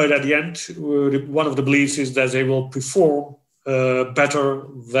 But at the end, one of the beliefs is that they will perform better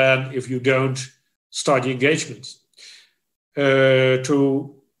than if you don't start the engagement.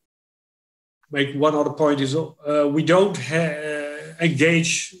 To make one other point is we don't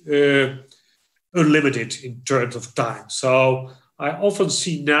engage unlimited in terms of time. So I often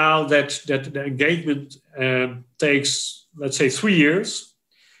see now that the engagement takes, let's say, 3 years.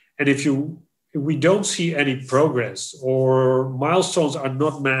 And if we don't see any progress or milestones are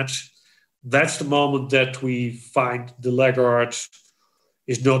not met, that's the moment that we find the laggard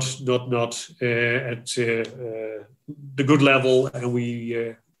is not at the good level, and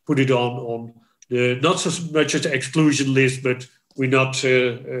we put it on the not so much as the exclusion list, but we not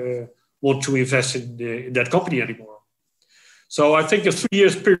want to invest in that company anymore. So I think a 3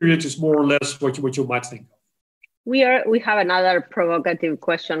 years period is more or less what you might think of. We have another provocative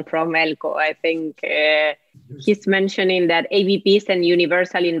question from Elko. I think he's mentioning that ABP is a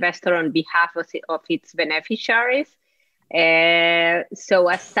universal investor on behalf of its beneficiaries. So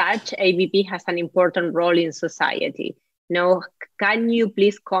as such, ABP has an important role in society. Now, can you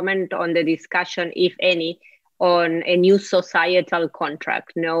please comment on the discussion, if any, on a new societal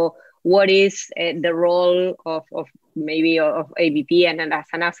contract? Now, what is the role of ABP and as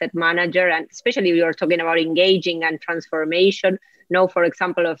an asset manager, and especially we are talking about engaging and transformation, for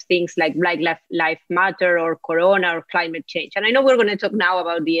example, of things like Black Lives Matter or Corona or climate change. And I know we're going to talk now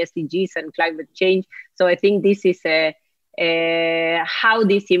about the SDGs and climate change. So I think this is how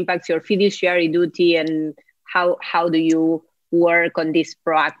this impacts your fiduciary duty, and how do you work on this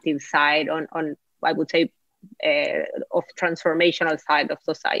proactive side on I would say, of transformational side of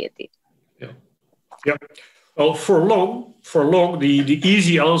society? Yeah. Well, for long, the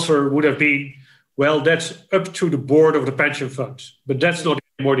easy answer would have been, well, that's up to the board of the pension fund. But that's not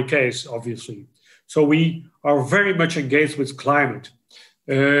anymore the case, obviously. So we are very much engaged with climate.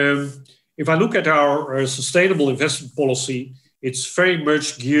 If I look at our sustainable investment policy, it's very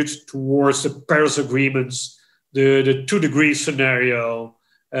much geared towards the Paris agreements, the 2-degree scenario.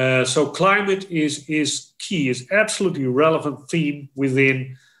 So climate is key, is absolutely relevant theme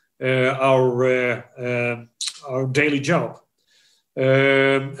within our daily job.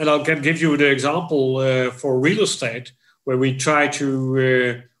 And I can give you the example for real estate, where we try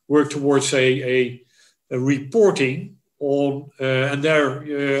to work towards a reporting on, and there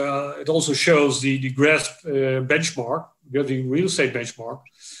it also shows the GRASP benchmark, the real estate benchmark,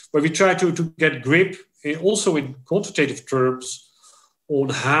 where we try to get grip also in quantitative terms on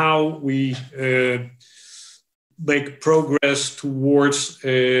how we make progress towards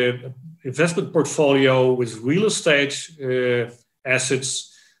investment portfolio with real estate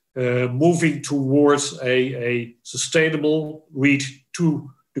assets, moving towards a sustainable, read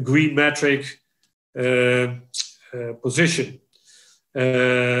 2-degree metric position.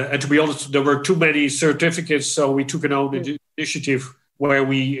 And to be honest, there were too many certificates, so we took an own initiative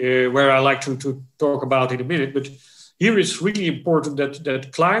where I like to talk about in a minute. But here it's really important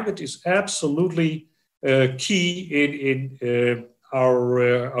that climate is absolutely key in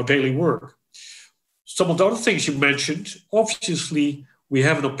our daily work. Some of the other things you mentioned, obviously, we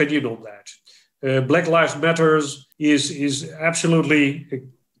have an opinion on that. Black Lives Matters is absolutely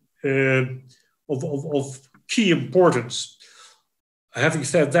of key importance. Having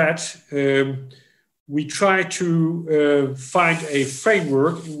said that, we try to find a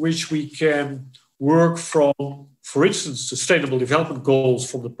framework in which we can work from, for instance, sustainable development goals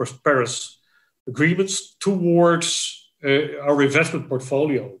from the Paris agreements towards our investment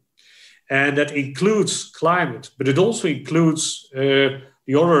portfolio. And that includes climate, but it also includes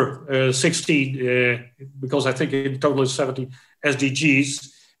the other 16, because I think in total is 70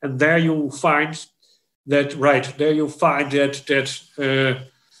 SDGs. And there you'll find that,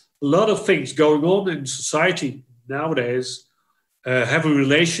 a lot of things going on in society nowadays have a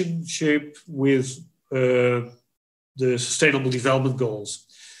relationship with the Sustainable Development Goals.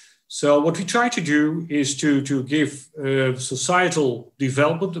 So what we try to do is to give societal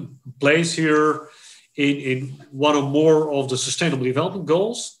development a place here in one or more of the Sustainable Development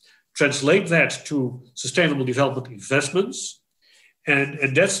Goals, translate that to Sustainable Development investments,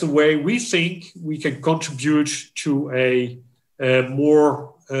 and that's the way we think we can contribute to a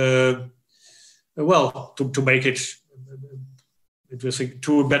more, to make it interesting,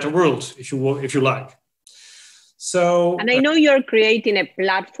 to a better world, if you like. So, and I know you're creating a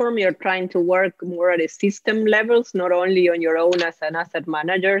platform. You're trying to work more at a system levels, not only on your own as an asset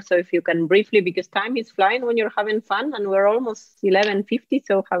manager. So if you can briefly, because time is flying when you're having fun, and we're almost 11:50,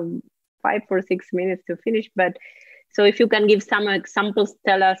 so have 5 or 6 minutes to finish. But so if you can give some examples,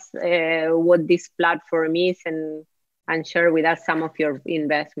 tell us what this platform is, and share with us some of your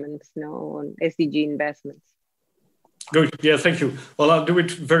investments, on SDG investments. Good. Yeah, thank you. Well, I'll do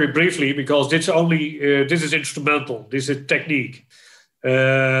it very briefly because this is instrumental. This is technique.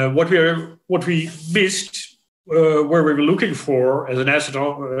 What we missed, where we were looking for as an asset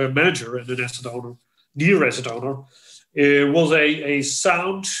manager and an asset owner, near asset owner, was a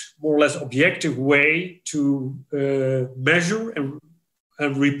sound, more or less objective way to measure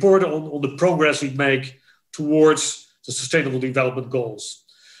and report on the progress we make towards the Sustainable Development Goals.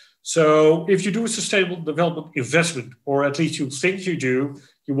 So if you do a sustainable development investment, or at least you think you do,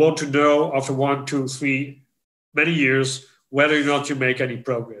 you want to know after 1, 2, 3, many years, whether or not you make any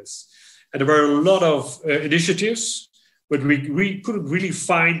progress. And there were a lot of initiatives, but we couldn't really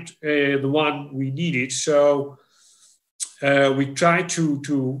find the one we needed. So we tried to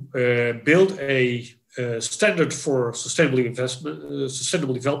build a standard for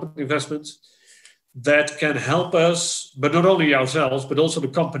sustainable development investments that can help us, but not only ourselves, but also the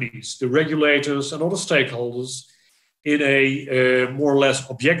companies, the regulators, and other stakeholders in a more or less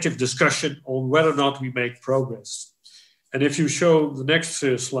objective discussion on whether or not we make progress. And if you show the next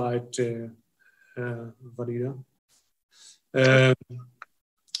slide, Vanina,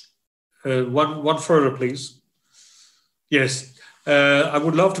 one further, please. Yes. I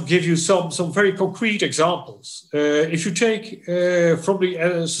would love to give you some very concrete examples. If you take from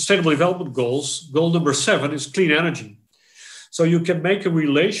the Sustainable Development Goals, goal number 7 is clean energy. So you can make a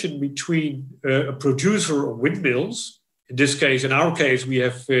relation between a producer of windmills. In this case, in our case, we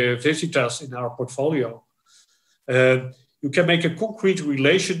have Visitas in our portfolio. You can make a concrete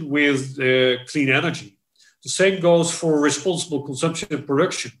relation with clean energy. The same goes for responsible consumption and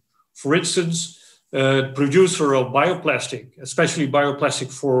production. For instance, producer of bioplastic, especially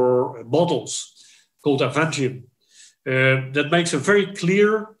bioplastic for bottles, called Avantium. That makes a very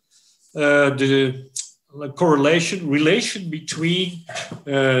clear relation between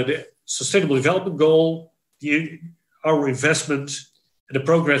the Sustainable Development Goal, our investment, and the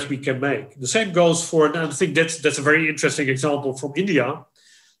progress we can make. The same goes for, and I think that's a very interesting example from India,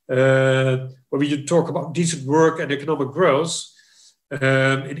 where we talk about decent work and economic growth.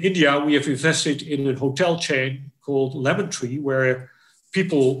 In India, we have invested in a hotel chain called Lemon Tree, where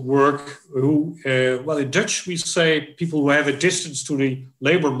people work who, in Dutch, we say people who have a distance to the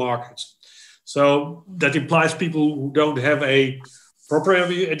labor market. So that implies people who don't have a proper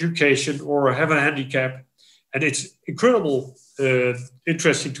education or have a handicap. And it's incredible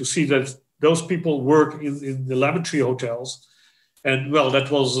interesting to see that those people work in the Lemon Tree hotels. And that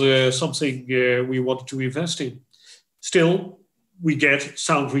was something we wanted to invest in. Still, we get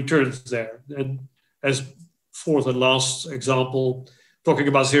sound returns there. And as fourth and last example, talking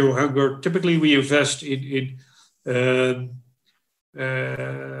about zero hunger, typically we invest in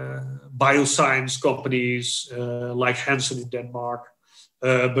bioscience companies like Hansen in Denmark.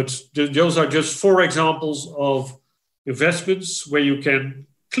 But those are just 4 examples of investments where you can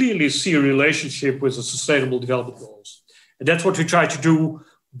clearly see a relationship with the Sustainable Development Goals. And that's what we try to do,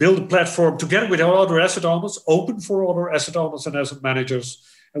 build a platform together with our other asset owners, open for other asset owners and asset managers.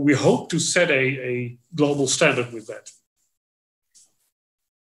 And we hope to set a global standard with that.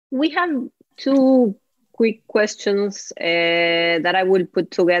 We have 2 quick questions that I will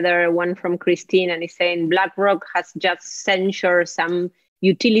put together. One from Christine, and is saying BlackRock has just censured some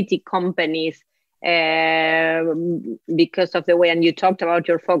utility companies because of the way, and you talked about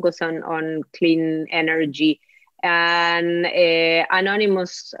your focus on clean energy. And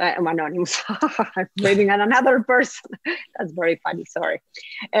anonymous, I'm blaming on another person. That's very funny, sorry.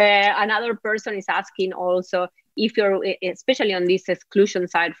 Another person is asking also if you're, especially on this exclusion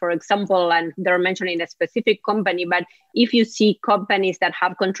side, for example, and they're mentioning a specific company, but if you see companies that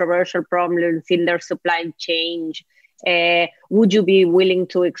have controversial problems in their supply chain, would you be willing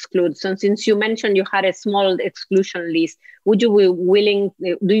to exclude? So since you mentioned you had a small exclusion list, would you be willing,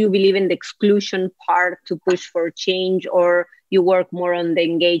 do you believe in the exclusion part to push for change, or you work more on the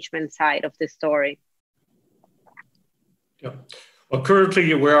engagement side of the story? Yeah. Well,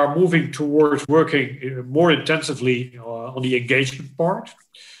 currently we are moving towards working more intensively on the engagement part.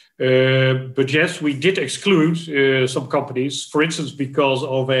 But yes, we did exclude some companies, for instance, because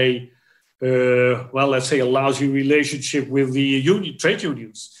of a well, let's say a lousy relationship with the trade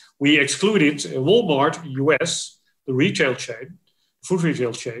unions. We excluded Walmart, US, the retail chain, food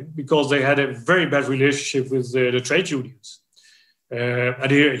retail chain, because they had a very bad relationship with the trade unions.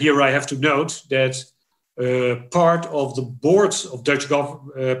 And here I have to note that part of the boards of Dutch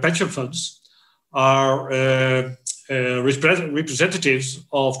pension funds are representatives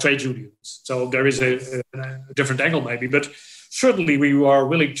of trade unions. So there is a different angle maybe, but certainly we are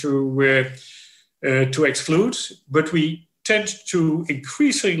willing to exclude, but we tend to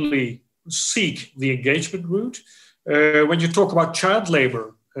increasingly seek the engagement route. When you talk about child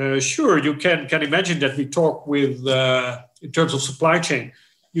labor, sure, you can imagine that we talk with, in terms of supply chain,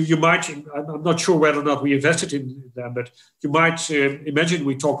 you might, I'm not sure whether or not we invested in them, but you might imagine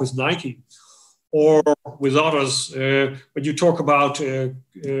we talk with Nike or with others. When you talk about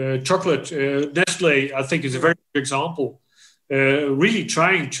chocolate, Nestle, I think is a very good example. Really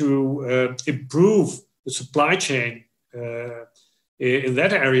trying to improve the supply chain in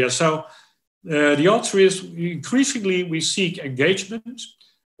that area. So the answer is increasingly we seek engagement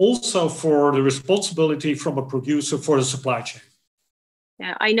also for the responsibility from a producer for the supply chain.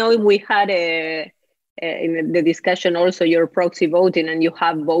 Yeah, I know we had in the discussion also your proxy voting, and you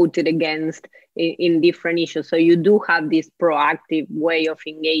have voted against in different issues. So you do have this proactive way of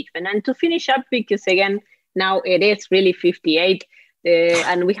engagement. And to finish up, because again, now it is really 58,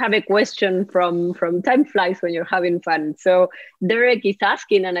 and we have a question from Time Flies When You're Having Fun. So Derek is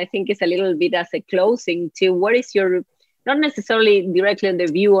asking, and I think it's a little bit as a closing to what is your, not necessarily directly on the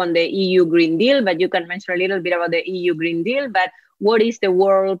view on the EU Green Deal, but you can mention a little bit about the EU Green Deal, but what is the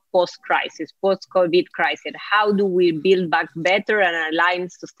world post-crisis, post-COVID crisis? How do we build back better and align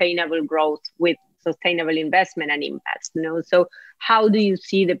sustainable growth with sustainable investment and impact? You know? So how do you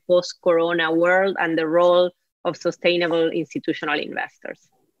see the post-corona world and the role of sustainable institutional investors?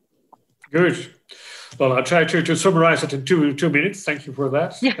 Good. Well, I'll try to summarize it in two minutes. Thank you for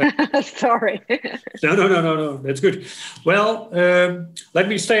that. Sorry. No, that's good. Well, let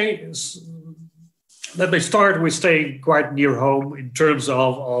me start with staying quite near home in terms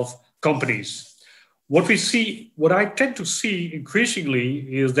of companies. What I tend to see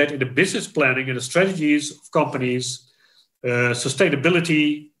increasingly is that in the business planning and the strategies of companies,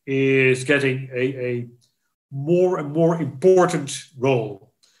 sustainability is getting a more and more important role.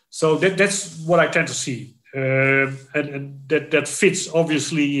 So that's what I tend to see. And that fits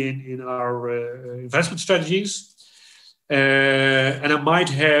obviously in our investment strategies. And I might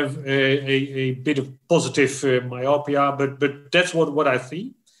have a bit of positive myopia, but that's what I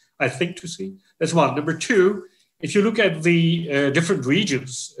think to see. That's one. Number two, if you look at the different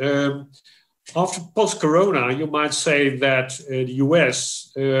regions, after post-corona, you might say that the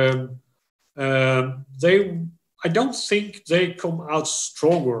US, I don't think they come out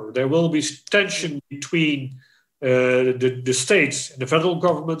stronger. There will be tension between the states and the federal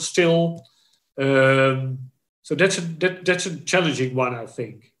government still. So that's a challenging one, I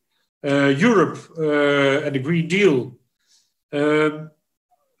think. Europe and the Green Deal.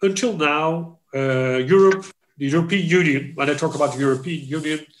 Until now, Europe, the European Union, when I talk about the European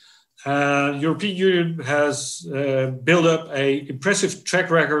Union has built up an impressive track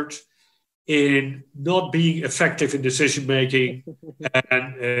record in not being effective in decision-making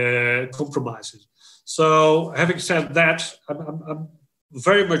and compromises. So having said that, I'm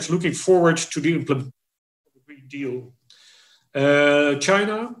very much looking forward to the implementation of the Green Deal.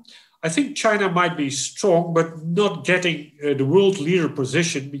 China, I think China might be strong, but not getting the world leader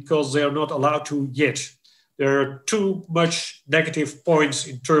position because they are not allowed to yet. There are too much negative points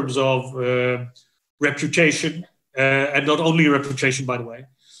in terms of reputation, and not only reputation, by the way,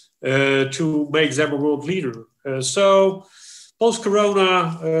 to make them a world leader. So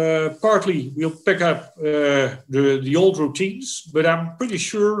post-corona, partly we'll pick up the old routines, but I'm pretty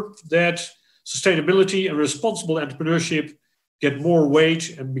sure that sustainability and responsible entrepreneurship get more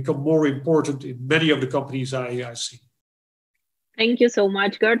weight and become more important in many of the companies I see. Thank you so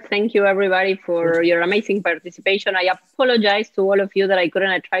much, Gert. Thank you, everybody, for your amazing participation. I apologize to all of you that I couldn't.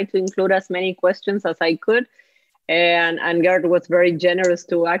 I tried to include as many questions as I could. And Gert was very generous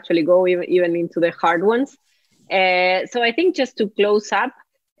to actually go even into the hard ones. So I think just to close up,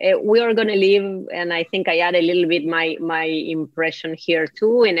 we are going to live, and I think I add a little bit my impression here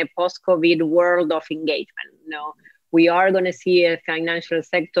too, in a post-COVID world of engagement. We are going to see a financial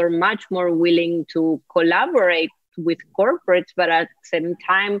sector much more willing to collaborate with corporates, but at the same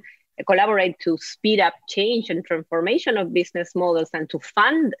time, collaborate to speed up change and transformation of business models and to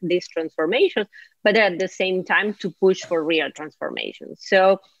fund these transformations, but at the same time to push for real transformation.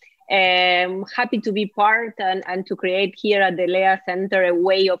 So happy to be part and to create here at the Lea Center a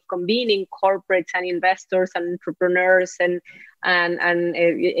way of convening corporates and investors and entrepreneurs and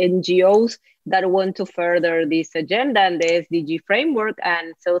NGOs that want to further this agenda and the SDG framework.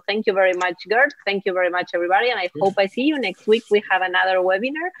 And so thank you very much, Gert. Thank you very much, everybody. And I hope I see you next week. We have another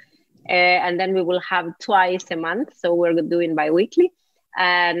webinar, and then we will have twice a month. So we're doing bi-weekly.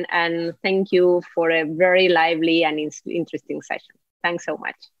 And thank you for a very lively and interesting session. Thanks so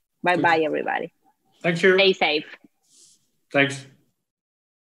much. Bye-bye, everybody. Thank you. Stay safe. Thanks.